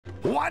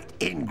What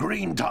in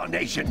green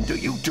tarnation do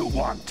you two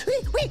want?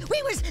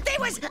 I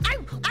was...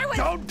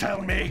 Don't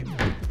tell me.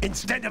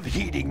 Instead of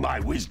heeding my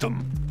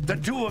wisdom, the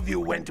two of you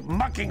went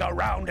mucking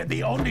around in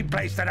the only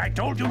place that I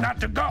told you not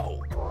to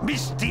go.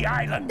 Misty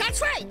Island. That's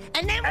right,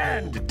 and then...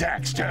 And,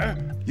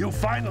 Daxter, you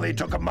finally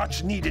took a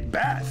much-needed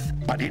bath,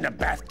 but in a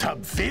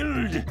bathtub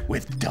filled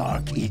with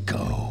dark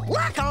eco.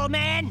 Look, old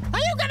man, are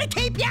you gonna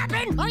keep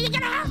yapping, or are you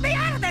gonna help me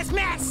out of this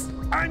mess?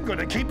 I'm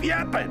gonna keep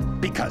yapping,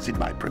 because in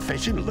my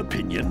professional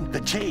opinion,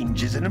 the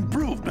change is an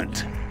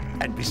improvement.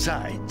 And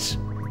besides,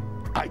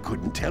 I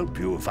couldn't help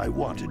you if I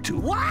wanted to.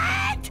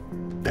 What?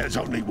 There's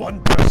only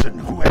one person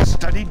who has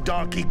studied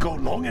Dark Eco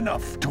long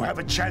enough to have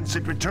a chance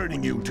at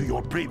returning you to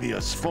your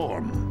previous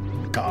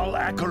form. Carl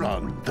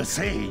Acheron, the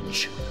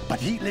Sage. But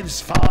he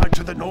lives far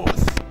to the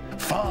north.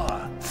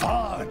 Far,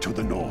 far to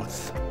the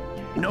north.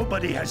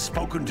 Nobody has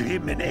spoken to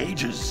him in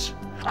ages.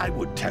 I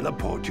would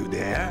teleport you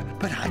there,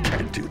 but I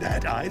can't do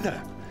that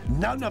either.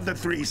 None of the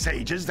three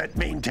sages that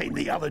maintain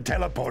the other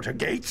teleporter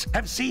gates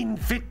have seen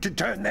fit to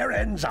turn their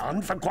ends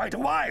on for quite a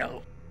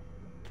while.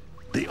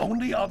 The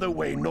only other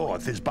way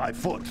north is by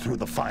foot through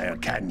the Fire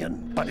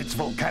Canyon, but its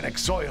volcanic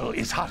soil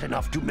is hot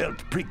enough to melt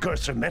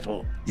precursor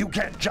metal. You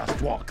can't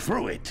just walk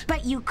through it.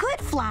 But you could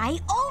fly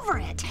over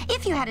it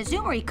if you had a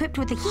zoomer equipped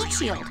with a heat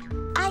shield.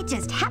 I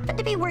just happen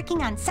to be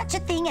working on such a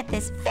thing at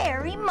this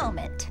very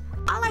moment.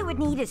 All I would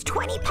need is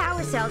 20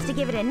 power cells to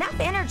give it enough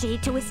energy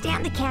to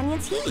withstand the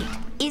canyon's heat.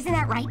 Isn't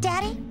that right,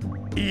 Daddy?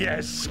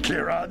 Yes,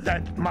 Kira,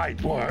 that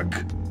might work.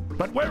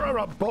 But where are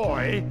a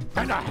boy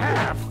and a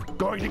half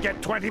going to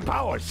get 20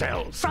 power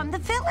cells? From the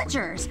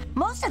villagers.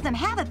 Most of them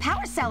have a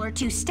power cell or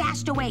two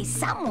stashed away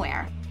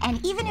somewhere.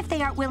 And even if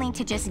they aren't willing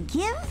to just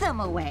give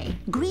them away,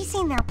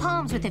 greasing their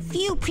palms with a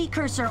few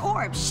precursor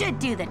orbs should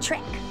do the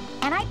trick.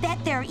 And I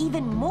bet there are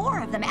even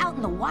more of them out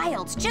in the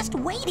wilds just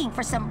waiting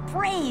for some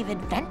brave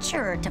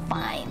adventurer to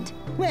find.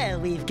 Well,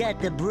 we've got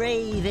the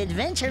brave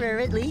adventurer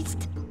at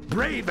least.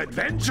 Brave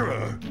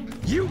adventurer?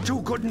 You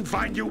two couldn't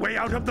find your way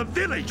out of the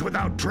village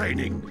without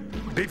training.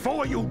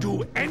 Before you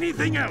do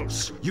anything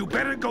else, you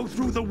better go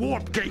through the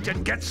warp gate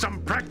and get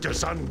some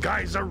practice on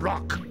Geyser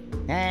Rock.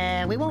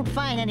 We won't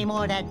find any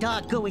more of that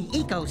dark gooey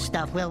eco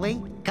stuff, will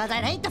we? 'Cause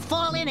I'd hate to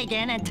fall in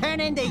again and turn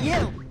into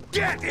you.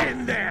 Get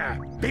in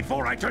there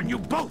before I turn you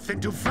both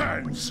into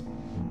ferns.